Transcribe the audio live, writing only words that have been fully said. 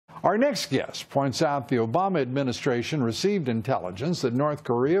Our next guest points out the Obama administration received intelligence that North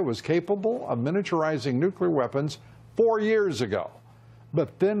Korea was capable of miniaturizing nuclear weapons 4 years ago.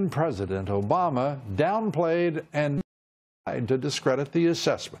 But then President Obama downplayed and tried to discredit the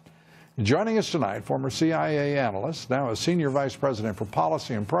assessment. Joining us tonight, former CIA analyst, now a senior vice president for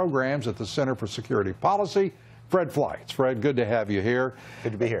policy and programs at the Center for Security Policy, Fred Fleitz. Fred, good to have you here.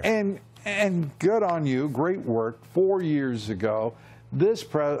 Good to be here. And good on you. Great work. 4 years ago, this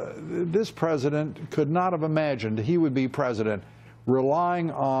president could not have imagined he would be president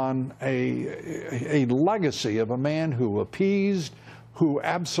relying on a legacy of a man who appeased, who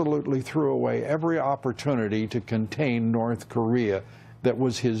absolutely threw away every opportunity to contain North Korea that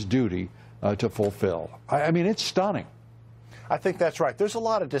was his duty to fulfill. I mean, it's stunning. I think that's right. There's a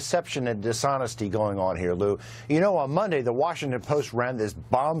lot of deception and dishonesty going on here, Lou. You know, on Monday, the Washington Post ran this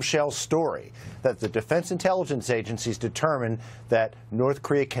bombshell story that the Defense Intelligence Agencies determined that North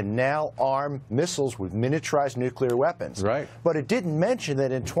Korea can now arm missiles with miniaturized nuclear weapons. Right. But it didn't mention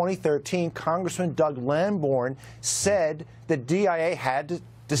that in 2013, Congressman Doug Lamborn said the DIA had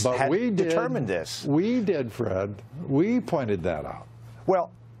determined this. We did, Fred. We pointed that out.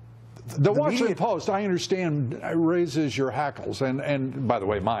 Well, the Washington Post, I understand, raises your hackles, and by the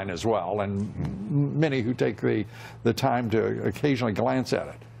way, mine as well, and many who take the time to occasionally glance at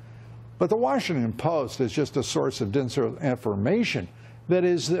it. But the Washington Post is just a source of disinformation that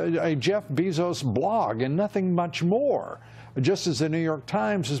is a Jeff Bezos blog and nothing much more, just as the New York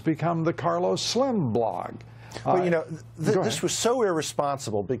Times has become the Carlos Slim blog. Well, you know, this was so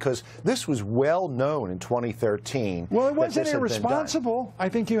irresponsible because this was well known in 2013. Well, it wasn't irresponsible. I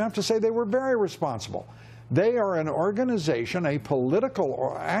think you have to say they were very responsible. They are an organization, a political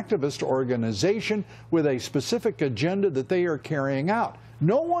or activist organization with a specific agenda that they are carrying out.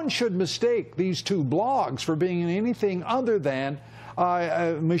 No one should mistake these two blogs for being anything other than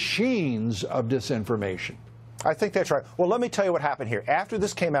machines of disinformation. I think that's right. Well, let me tell you what happened here. After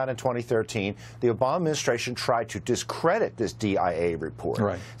this came out in 2013, the Obama administration tried to discredit this DIA report.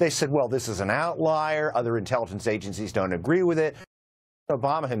 Right. They said, well, this is an outlier. Other intelligence agencies don't agree with it.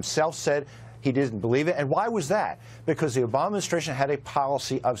 Obama himself said he didn't believe it. And why was that? Because the Obama administration had a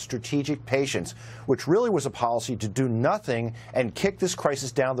policy of strategic patience, which really was a policy to do nothing and kick this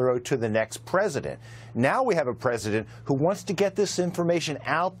crisis down the road to the next president. Now we have a president who wants to get this information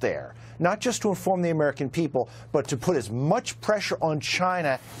out there, not just to inform the American people, but to put as much pressure on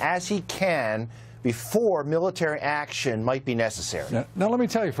China as he can before military action might be necessary. Now let me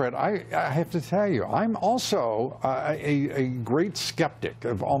tell you, Fred, I have to tell you, I'm also a great skeptic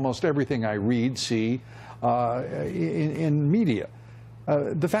of almost everything I read, see in media.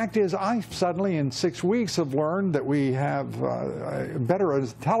 The fact is, I suddenly in 6 weeks have learned that we have better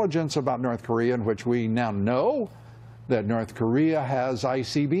intelligence about North Korea, in which we now know that North Korea has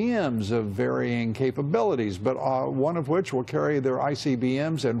ICBMs of varying capabilities, but one of which will carry their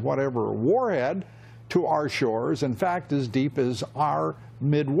ICBMs and whatever warhead to our shores, in fact, as deep as our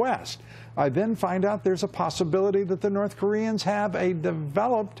Midwest. I then find out there's a possibility that the North Koreans have a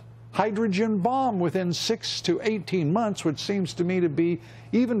developed hydrogen bomb within 6 to 18 months, which seems to me to be,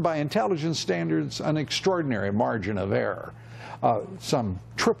 even by intelligence standards, an extraordinary margin of error, some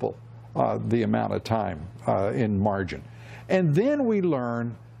triple the amount of time in margin. And then we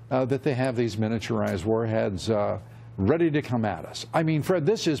learn that they have these miniaturized warheads ready to come at us. I mean, Fred,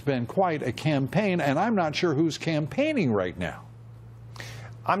 this has been quite a campaign, and I'm not sure who's campaigning right now.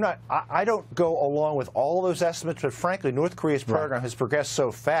 I don't go along with all those estimates, but frankly, North Korea's program has progressed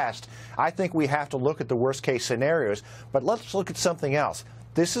so fast, I think we have to look at the worst case scenarios. But let's look at something else.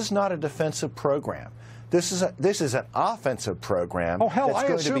 This is not a defensive program. This is an offensive program. Oh, hell, that's I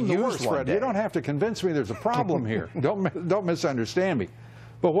going assume to be the used worst, Fred. You don't have to convince me there's a problem here. Don't misunderstand me.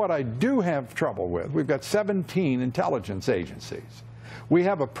 But what I do have trouble with, we've got 17 intelligence agencies. We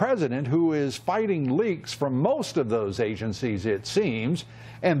have a president who is fighting leaks from most of those agencies, it seems,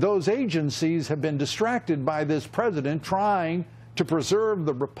 and those agencies have been distracted by this president trying to preserve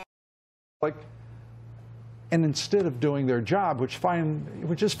the republic, and instead of doing their job, which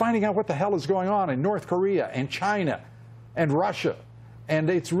is finding out what the hell is going on in North Korea and China and Russia. And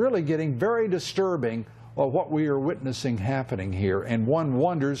it's really getting very disturbing what we are witnessing happening here. And one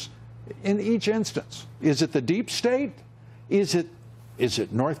wonders, in each instance, is it the deep state? Is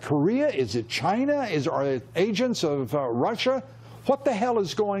it North Korea? Is it China? Are it agents of Russia? What the hell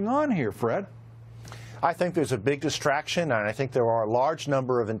is going on here, Fred? I think there's a big distraction, and I think there are a large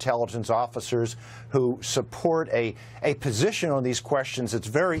number of intelligence officers who support a position on these questions that's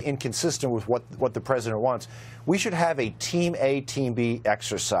very inconsistent with what the president wants. We should have a Team A, Team B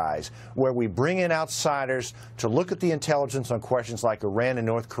exercise where we bring in outsiders to look at the intelligence on questions like Iran and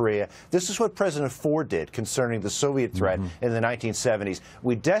North Korea. This is what President Ford did concerning the Soviet threat in the 1970s.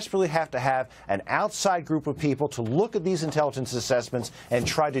 We desperately have to have an outside group of people to look at these intelligence assessments and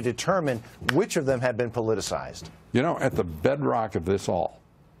try to determine which of them have been politicized. You know, at the bedrock of this all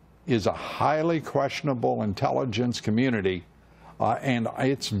is a highly questionable intelligence community, and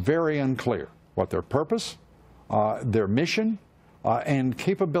it's very unclear what their purpose, their mission, and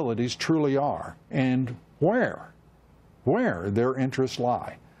capabilities truly are, and where their interests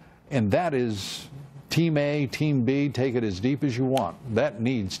lie. And that is Team A, Team B, take it as deep as you want. That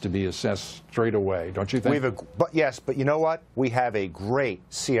needs to be assessed straight away, don't you think? Yes, but you know what? We have a great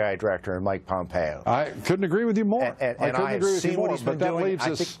CIA director in Mike Pompeo. I couldn't agree with you more. And I couldn't agree with you more, but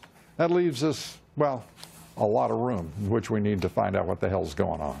that leaves us, well, a lot of room in which we need to find out what the hell's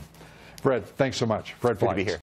going on. Fred, thanks so much. Fred Fleitz. Good to be here.